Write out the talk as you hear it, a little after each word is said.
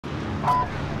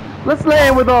Let's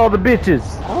land with all the bitches.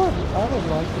 I would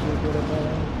like to be good at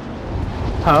bowling.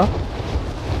 Huh?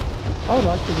 I would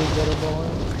like to be good at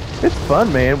bowling. It's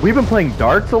fun, man. We've been playing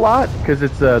darts a lot because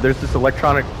it's there's this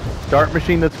electronic dart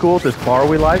machine that's cool at this bar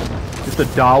we like. It's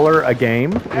 $1 a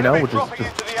game, you know, which is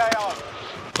just... Into the AO.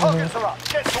 Targets are up.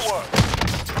 Get to work.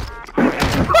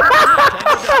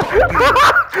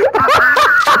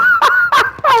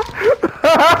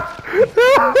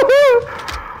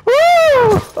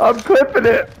 I'm clipping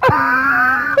it.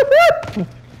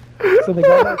 So the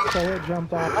guy that stole it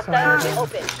jumped off somewhere.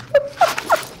 Open.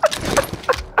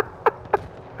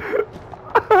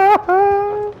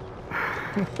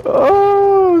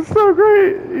 Oh, so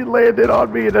great. He landed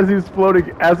on me, and as he's floating,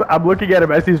 as I'm looking at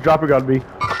him as he's dropping on me.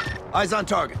 Eyes on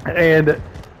target. And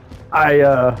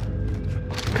I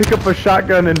pick up a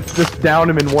shotgun and just down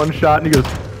him in one shot, and he goes,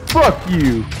 "Fuck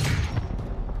you."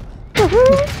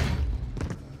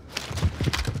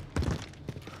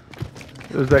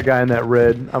 There's that guy in that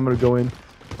red. I'm gonna go in.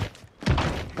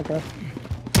 Okay.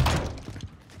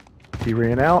 He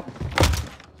ran out.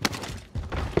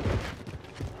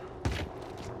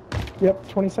 Yep,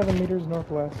 27 meters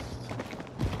northwest.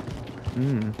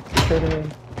 Hmm. Straight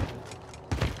in.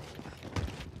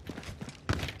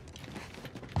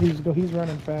 He's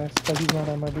running fast, but he's not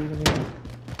on my beat anymore.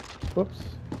 Whoops.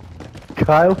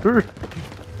 Kyler.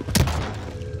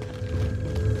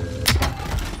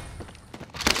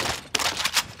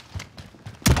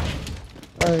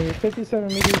 57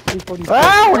 meters, 346.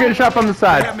 Ah, we're getting shot from the They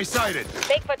side. have me sighted.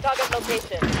 Make for target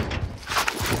location.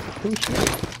 Who's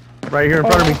shooting? Right here in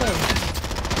front of me.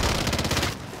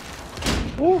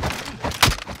 Woo.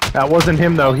 That wasn't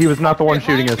him though. He was not the one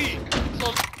shooting us.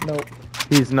 Nope.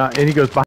 He's not, and he goes behind.